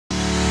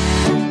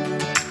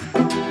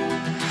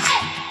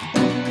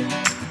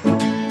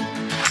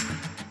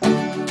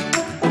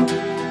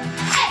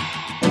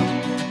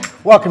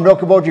Welcome to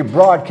Okoboji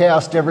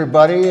Broadcast,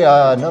 everybody.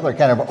 Another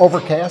kind of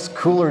overcast,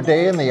 cooler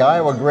day in the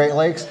Iowa Great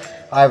Lakes.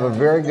 I have a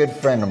very good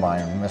friend of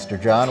mine,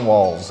 Mr. John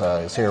Walz,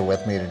 is here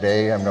with me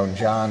today. I've known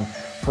John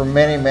for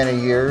many,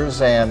 many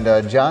years,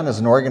 and John is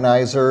an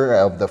organizer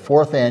of the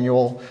 4th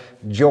annual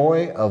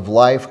Joy of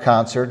Life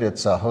concert.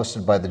 It's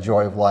hosted by the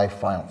Joy of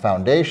Life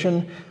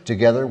Foundation.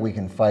 Together we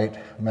can fight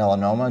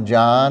melanoma.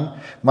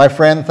 John, my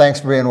friend, thanks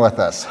for being with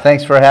us.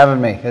 Thanks for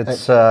having me.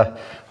 It's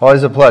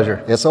always a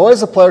pleasure. It's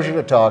always a pleasure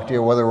to talk to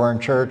you, whether we're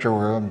in church or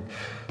we're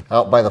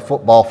out by the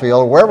football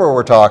field, wherever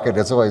we're talking,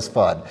 it's always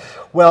fun.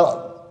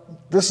 Well,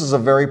 this is a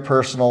very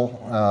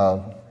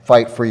personal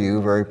fight for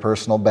you, very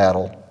personal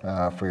battle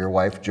for your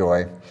wife,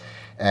 Joy,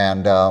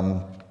 and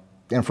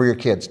for your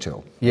kids,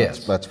 too.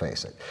 Yes. Let's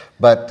face it.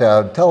 But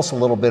tell us a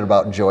little bit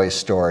about Joy's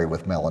story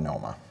with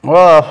melanoma.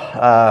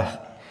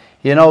 Well,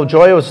 you know,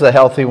 Joy was the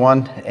healthy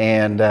one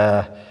and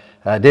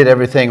did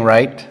everything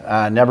right.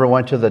 Never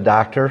went to the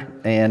doctor.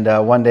 And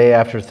one day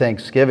after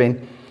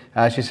Thanksgiving,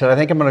 she said, I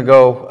think I'm going to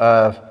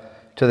go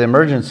to the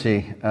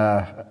emergency,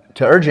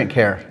 to urgent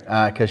care,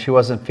 because she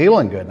wasn't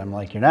feeling good. I'm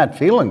like, you're not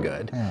feeling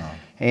good. Yeah.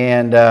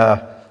 And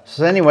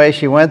so anyway,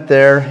 she went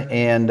there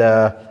and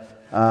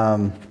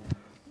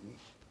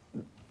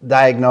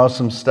diagnosed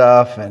some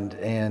stuff,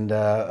 and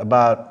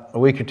about a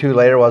week or two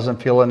later wasn't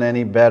feeling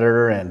any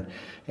better,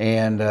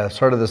 and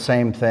sort of the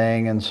same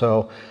thing. And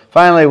so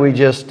finally we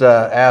just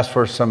asked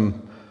for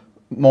some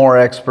more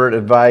expert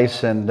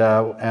advice, and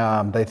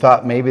they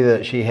thought maybe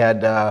that she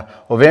had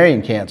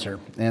ovarian cancer.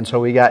 And so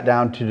we got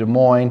down to Des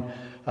Moines,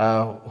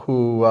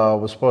 who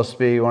was supposed to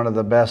be one of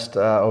the best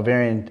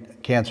ovarian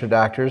cancer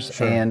doctors.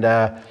 Sure.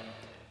 And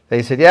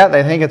they said, yeah,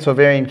 they think it's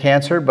ovarian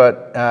cancer,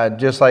 but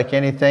just like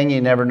anything,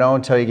 you never know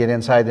until you get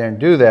inside there and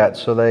do that.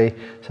 So they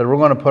said, we're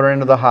going to put her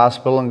into the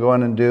hospital and go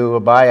in and do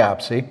a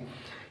biopsy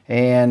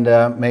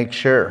and make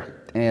sure.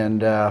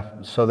 And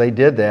so they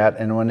did that,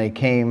 and when they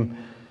came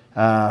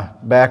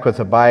back with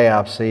a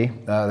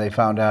biopsy, they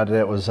found out that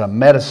it was a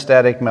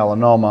metastatic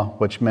melanoma,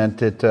 which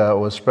meant it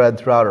was spread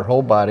throughout her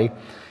whole body,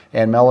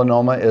 and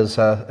melanoma is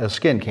a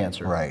skin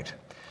cancer. Right.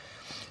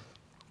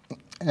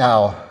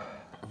 Now,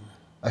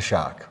 a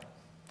shock.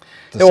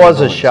 It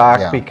was a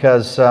shock,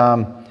 because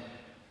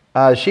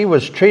she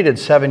was treated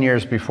 7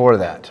 years before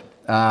that,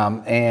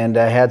 and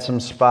had some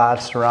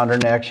spots around her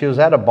neck. She was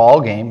at a ball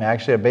game,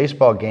 actually a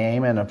baseball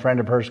game, and a friend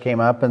of hers came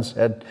up and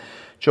said,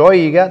 Joy,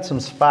 you got some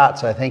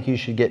spots. I think you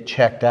should get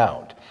checked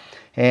out.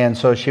 And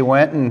so she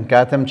went and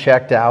got them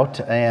checked out,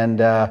 and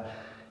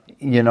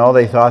you know,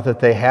 they thought that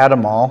they had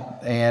them all,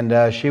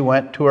 and she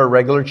went to her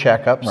regular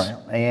checkups. Right.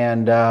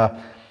 And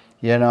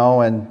you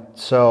know, and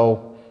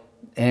so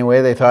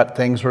anyway, they thought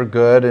things were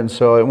good, and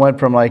so it went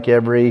from like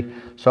every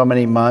so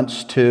many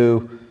months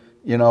to,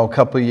 you know, a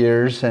couple of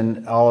years,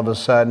 and all of a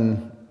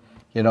sudden,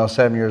 you know,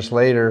 7 years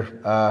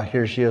later,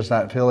 here she is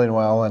not feeling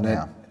well, and it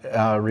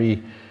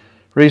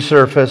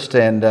resurfaced,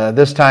 and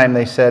this time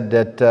they said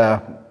that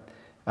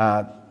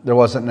there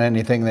wasn't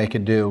anything they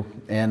could do,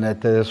 and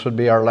that this would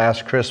be our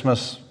last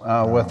Christmas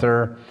with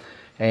her,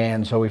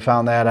 and so we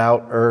found that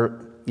out,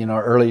 you know,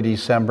 early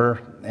December,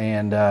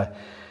 and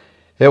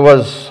it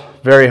was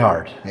very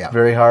hard,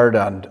 very hard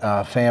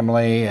on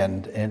family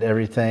and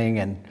everything,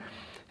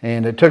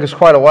 and it took us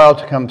quite a while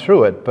to come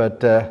through it.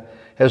 But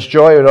as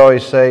Joy would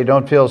always say,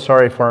 don't feel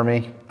sorry for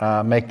me,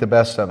 make the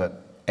best of it.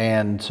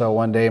 And so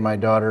one day my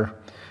daughter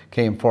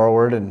came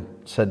forward and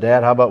said,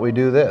 Dad, how about we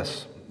do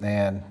this?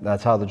 And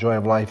that's how the Joy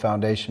of Life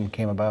Foundation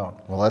came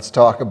about. Well, let's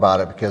talk about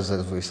it, because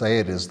as we say,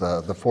 it is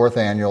the 4th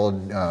annual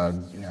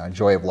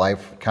Joy of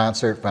Life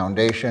Concert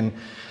Foundation.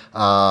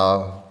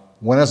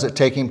 When is it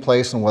taking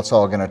place, and what's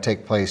all going to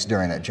take place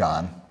during it,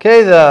 John?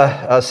 Okay,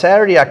 the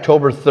Saturday,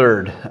 October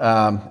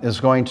 3rd is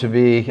going to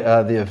be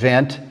the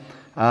event.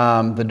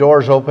 The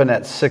doors open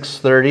at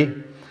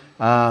 6:30.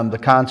 The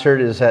concert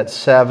is at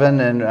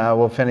 7, and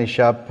we'll finish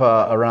up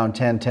around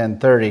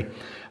 10:30.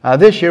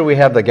 This year we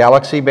have the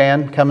Galaxy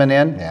Band coming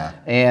in,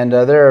 and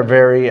they're a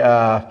very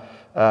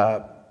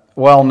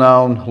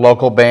well-known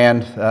local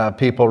band.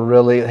 People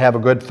really have a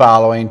good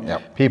following.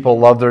 Yep. People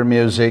love their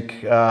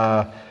music.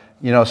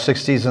 You know,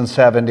 60s and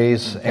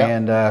 70s,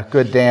 and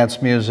good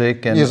dance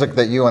music. And music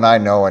that you and I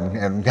know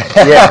and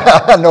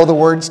know the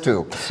words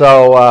to.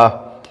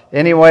 So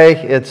anyway,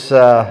 it's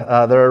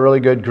they're a really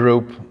good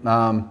group.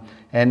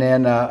 And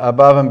then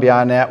above and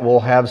beyond that, we'll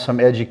have some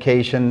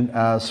education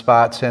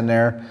spots in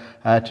there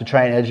to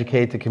try and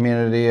educate the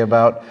community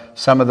about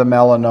some of the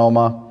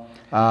melanoma.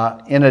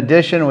 In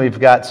addition, we've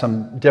got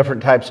some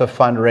different types of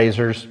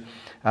fundraisers.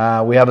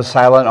 We have a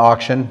silent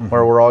auction,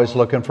 where we're always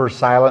looking for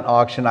silent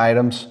auction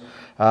items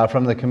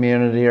from the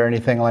community or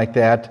anything like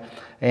that,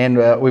 and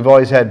we've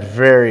always had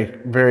very,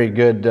 very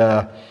good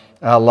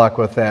luck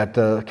with that.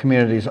 The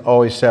community's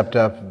always stepped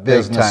up.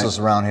 Businesses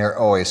around here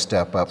always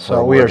step up.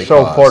 So we are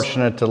so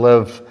fortunate to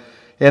live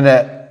in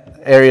that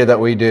area that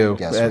we do.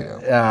 Yes, we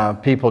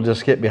do. People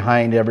just get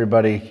behind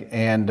everybody,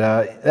 and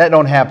that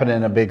don't happen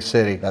in a big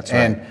city. That's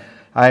right. And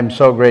I'm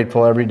so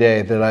grateful every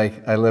day that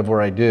I live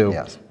where I do.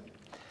 Yes.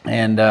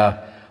 And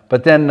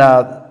but then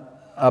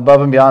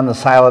above and beyond the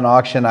silent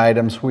auction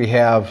items, we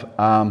have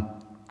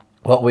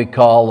what we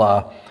call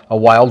a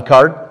wild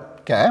card.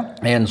 Okay.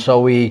 And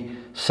so we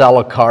sell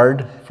a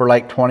card for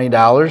like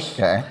 $20.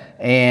 Okay.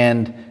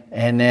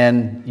 And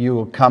then you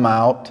will come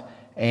out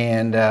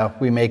and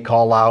we may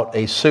call out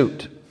a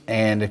suit.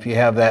 And if you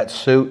have that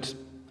suit,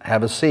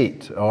 have a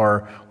seat.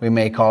 Or we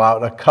may call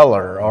out a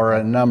color or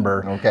a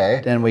number.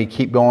 Okay. Then we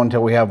keep going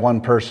until we have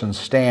one person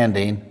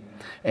standing,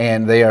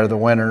 and they are the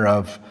winner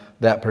of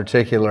that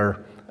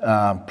particular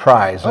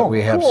prize that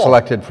we have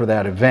selected for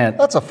that event.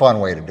 That's a fun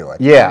way to do it.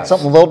 Yeah.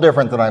 Something a little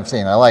different than I've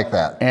seen. I like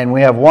that. And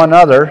we have one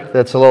other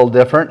that's a little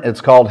different.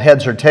 It's called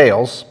heads or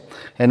tails,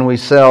 and we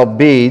sell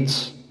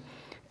beads.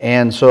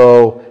 And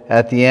so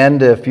at the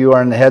end, if you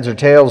are in the heads or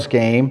tails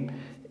game,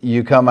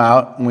 you come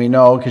out, and we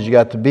know because you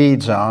got the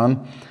beads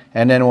on,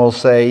 and then we'll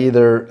say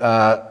either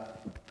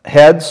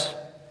heads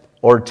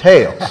or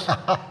tails,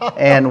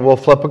 and we'll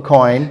flip a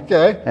coin.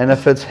 Okay. And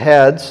if it's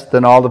heads,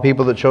 then all the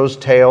people that chose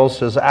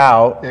tails is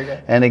out.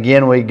 Okay. And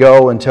again, we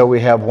go until we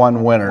have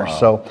one winner. Wow.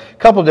 So a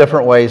couple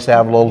different ways to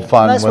have a little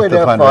fun nice with way the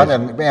to have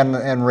fundraising. fun,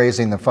 and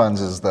raising the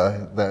funds is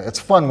it's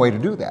a fun way to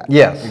do that.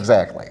 Yes.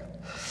 Exactly.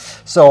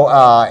 So,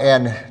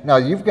 and now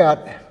you've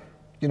got,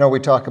 we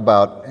talk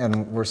about,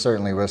 and we're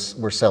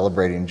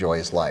celebrating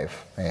Joy's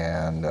life,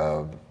 and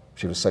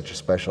she was such a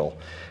special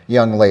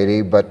young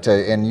lady, but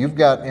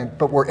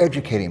we're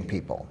educating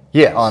people.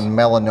 Yes. On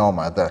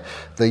melanoma,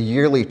 the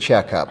yearly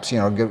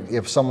checkups.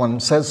 If someone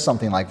says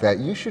something like that,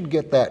 you should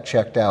get that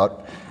checked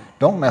out.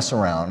 Don't mess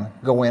around.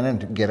 Go in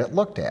and get it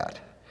looked at.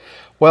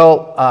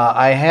 Well,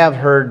 I have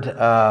heard,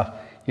 the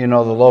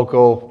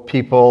local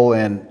people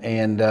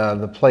and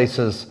the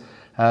places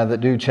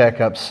that do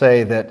checkups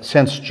say that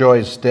since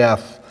Joy's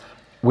death,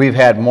 we've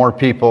had more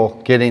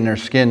people getting their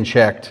skin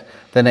checked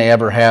than they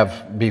ever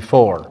have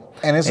before.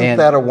 And isn't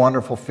that a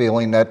wonderful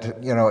feeling that,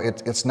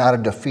 it's not a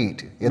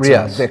defeat, it's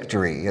a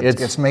victory.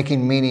 It's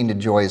making meaning to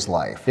Joy's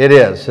life. It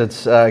is.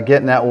 It's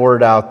getting that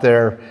word out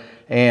there.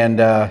 And,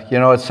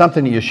 it's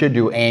something you should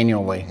do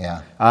annually.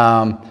 Yeah.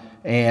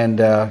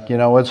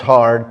 It's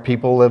hard.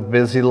 People live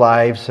busy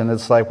lives, and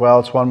it's like, well,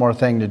 it's one more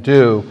thing to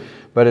do.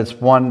 But it's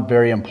one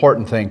very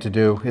important thing to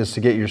do is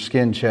to get your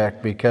skin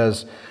checked,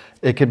 because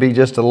it could be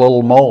just a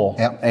little mole.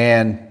 Yep.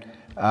 And,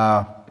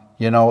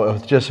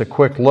 with just a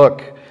quick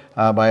look,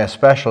 by a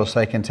specialist,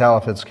 they can tell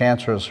if it's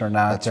cancerous or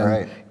not. That's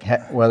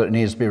right. Whether it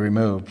needs to be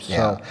removed.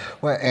 Yeah. So.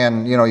 Well,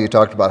 and you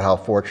talked about how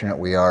fortunate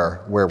we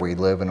are where we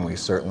live, and we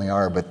certainly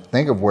are. But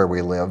think of where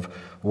we live.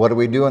 What do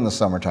we do in the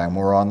summertime?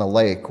 We're on the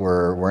lake.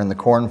 We're in the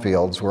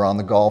cornfields. We're on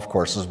the golf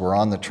courses. We're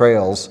on the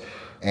trails.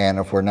 And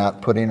if we're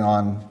not putting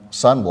on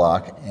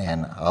sunblock,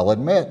 and I'll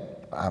admit,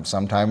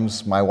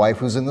 sometimes my wife,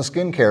 who's in the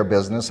skincare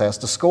business, has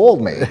to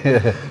scold me.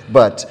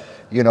 But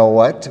you know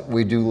what?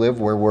 We do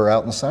live where we're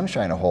out in the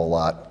sunshine a whole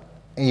lot.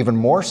 Even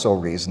more so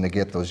reason to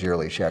get those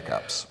yearly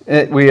checkups.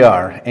 We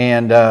are.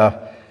 And,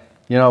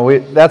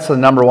 that's the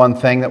number one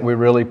thing that we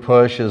really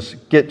push is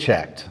get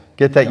checked.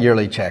 Get that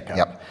yearly checkup.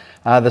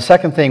 Yep. The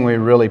second thing we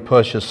really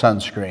push is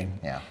sunscreen.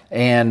 Yeah.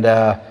 And,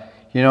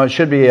 it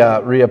should be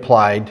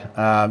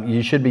reapplied.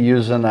 You should be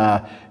using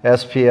a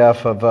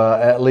SPF of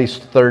at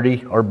least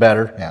 30 or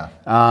better.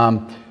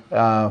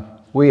 Yeah.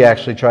 We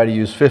actually try to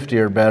use 50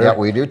 or better. Yeah,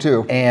 we do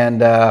too.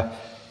 And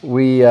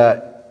we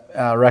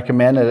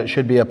recommend that it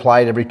should be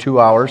applied every 2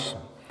 hours,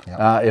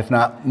 if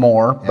not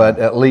more, but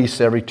at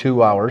least every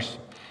 2 hours.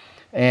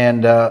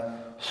 And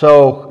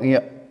so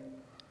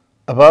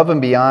above and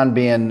beyond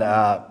being,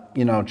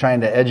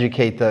 trying to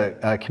educate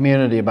the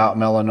community about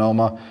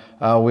melanoma,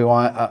 we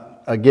want,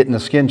 getting the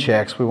skin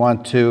checks, we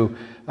want to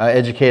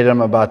educate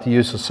them about the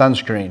use of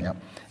sunscreen. Yep.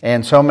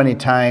 And so many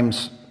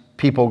times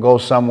people go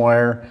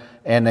somewhere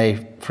and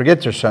they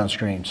forget their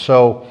sunscreen.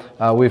 So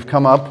we've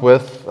come up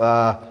with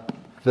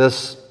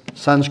this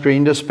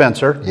sunscreen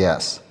dispenser.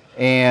 Yes.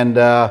 And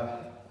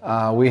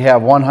we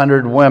have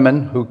 100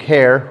 women who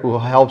care, who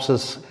helps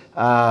us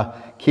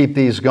keep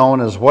these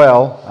going as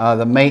well,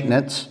 the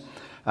maintenance.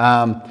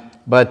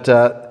 But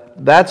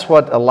that's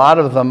what a lot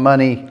of the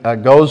money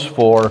goes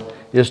for,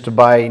 is to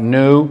buy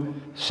new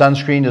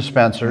sunscreen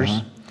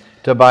dispensers,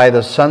 to buy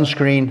the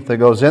sunscreen that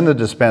goes in the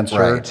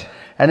dispenser. Right.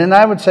 And then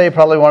I would say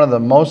probably one of the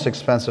most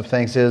expensive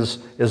things is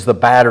the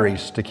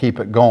batteries to keep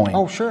it going.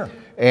 Oh, sure.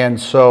 And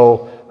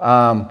so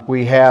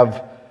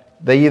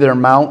they either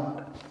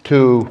mount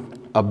to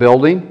a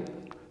building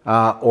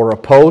or a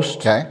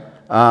post,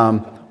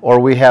 or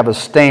we have a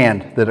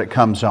stand that it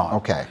comes on.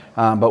 Okay.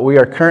 But we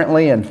are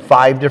currently in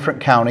 5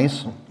 different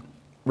counties.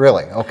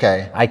 Really?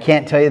 Okay. I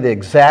can't tell you the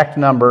exact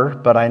number,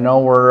 but I know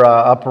we're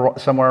up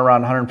somewhere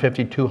around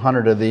 150,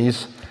 200 of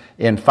these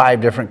in 5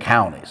 different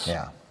counties.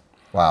 Yeah.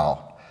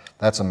 Wow.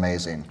 That's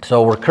amazing.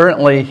 So we're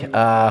currently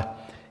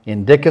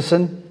in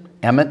Dickinson,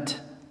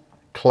 Emmett,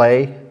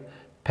 Clay,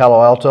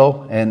 Palo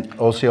Alto, and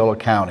Osceola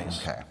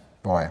counties. Okay.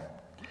 Boy.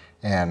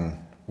 And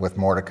with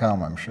more to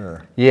come, I'm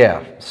sure.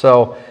 Yeah.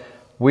 So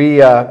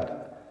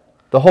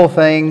the whole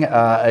thing,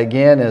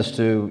 again, is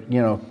to,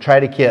 try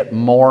to get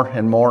more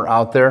and more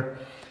out there.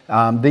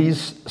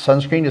 These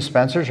sunscreen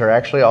dispensers are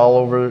actually all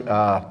over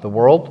the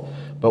world,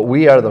 but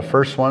we are the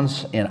first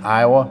ones in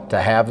Iowa to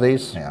have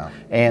these. Yeah.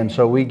 And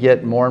so we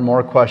get more and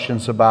more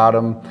questions about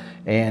them.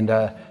 And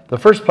the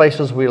first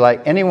places we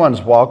like,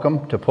 anyone's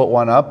welcome to put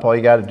one up. All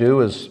you got to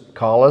do is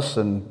call us,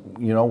 and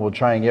we'll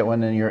try and get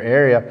one in your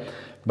area.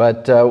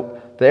 But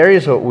the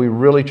areas that we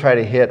really try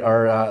to hit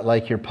are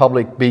like your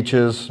public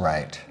beaches,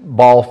 right,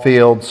 ball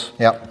fields.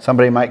 Yep.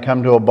 Somebody might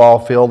come to a ball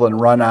field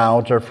and run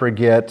out or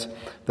forget.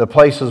 The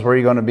places where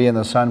you're going to be in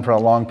the sun for a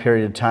long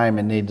period of time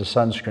and need the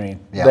sunscreen.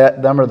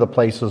 Yep. Them are the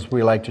places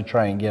we like to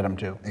try and get them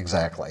to.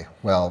 Exactly.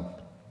 Well,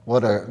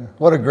 what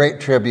a great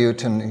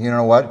tribute. And you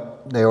know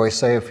what? They always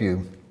say if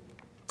you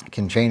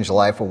can change the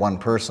life of one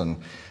person,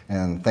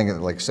 and think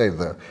of, like, say,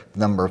 the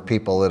number of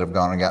people that have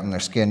gone and gotten their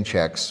skin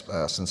checks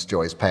since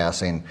Joy's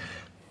passing,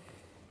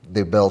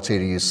 the ability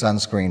to use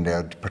sunscreen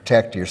to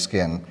protect your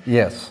skin.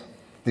 Yes.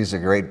 These are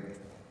great,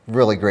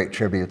 really great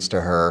tributes to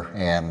her,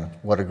 and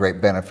what a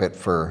great benefit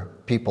for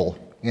people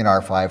in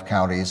our 5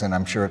 counties, and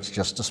I'm sure it's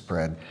just a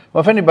spread.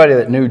 Well, if anybody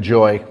that knew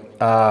Joy,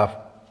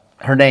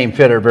 her name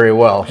fit her very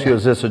well. She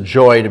was just a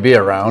joy to be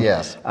around.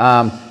 Yes.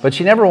 But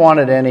she never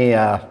wanted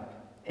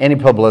any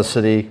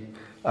publicity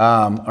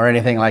or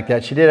anything like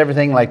that. She did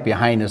everything like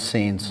behind the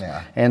scenes.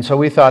 Yeah. And so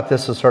we thought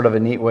this is sort of a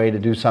neat way to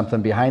do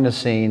something behind the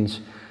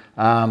scenes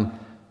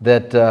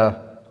that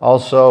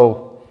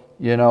also,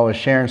 is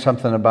sharing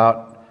something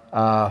about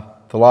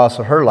the loss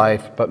of her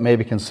life, but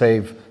maybe can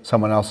save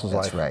someone else's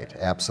life. That's right,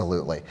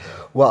 absolutely.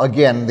 Well,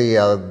 again,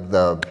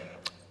 the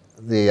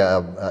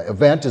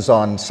event is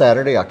on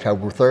Saturday,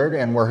 October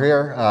 3rd, and we're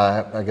here,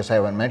 I guess I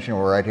haven't mentioned,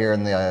 we're right here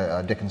in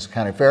the Dickinson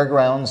County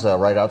Fairgrounds,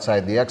 right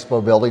outside the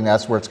Expo building.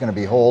 That's where it's going to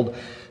be held.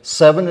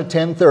 7 to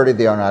 10:30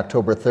 there on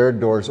October 3rd.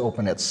 Doors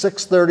open at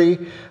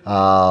 6:30,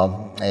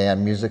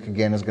 and music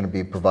again is going to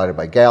be provided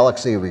by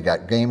Galaxy. We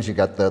got games. You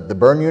got the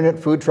burn unit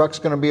food truck's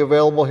going to be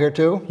available here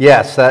too.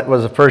 Yes, that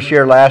was the first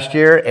year last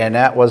year, and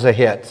that was a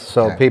hit.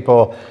 So Okay.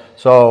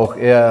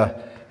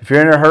 If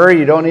you're in a hurry,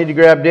 you don't need to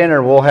grab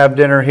dinner. We'll have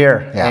dinner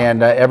here. Yeah.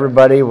 And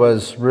everybody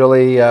was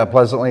really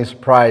pleasantly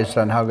surprised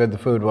on how good the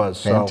food was.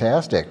 So.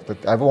 Fantastic. But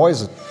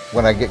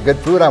when I get good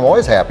food, I'm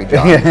always happy,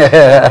 John.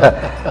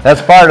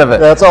 That's part of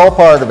it. That's all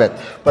part of it.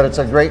 But it's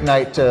a great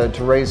night to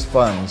raise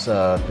funds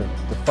to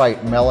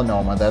fight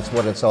melanoma. That's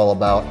what it's all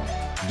about.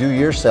 Do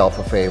yourself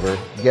a favor.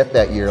 Get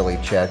that yearly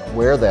check.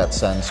 Wear that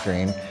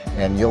sunscreen,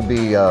 and you'll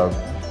be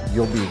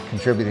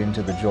contributing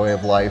to the joy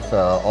of life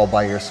all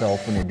by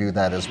yourself when you do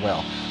that as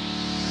well.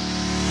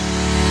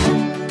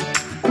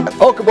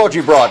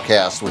 Okoboji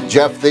Broadcast with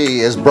Jeff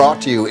Thee is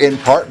brought to you in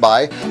part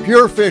by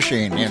Pure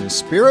Fishing in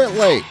Spirit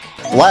Lake.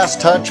 Last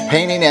Touch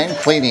Painting and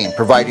Cleaning,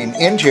 providing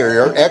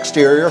interior,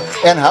 exterior,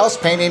 and house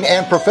painting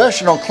and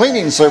professional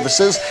cleaning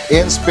services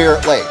in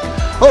Spirit Lake.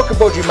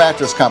 Okoboji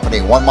Mattress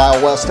Company, 1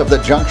 mile west of the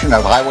junction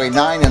of Highway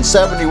 9 and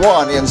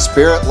 71 in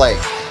Spirit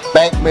Lake.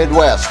 Bank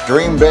Midwest,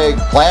 dream big,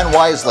 plan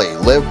wisely,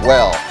 live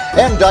well.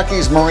 And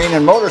Ducky's Marine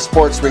and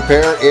Motorsports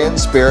Repair in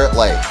Spirit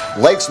Lake.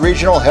 Lakes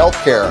Regional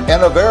Healthcare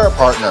and Avera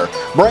Partner.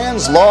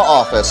 Brand's Law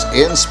Office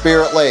in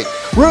Spirit Lake.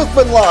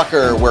 Ruthven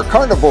Locker, where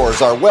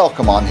carnivores are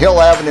welcome on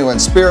Hill Avenue in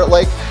Spirit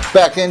Lake.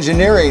 Beck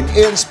Engineering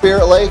in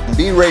Spirit Lake.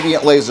 Be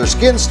Radiant Laser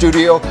Skin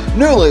Studio,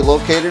 newly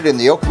located in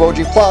the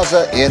Okoboji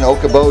Plaza in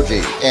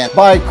Okoboji. And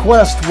by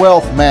Quest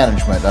Wealth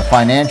Management, a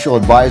financial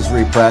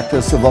advisory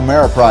practice of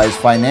Ameriprise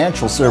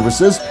Financial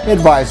Services.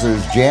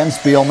 Advisors Jan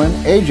Spielman,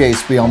 AJ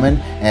Spielman,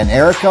 and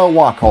Erica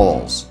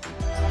Wachholz.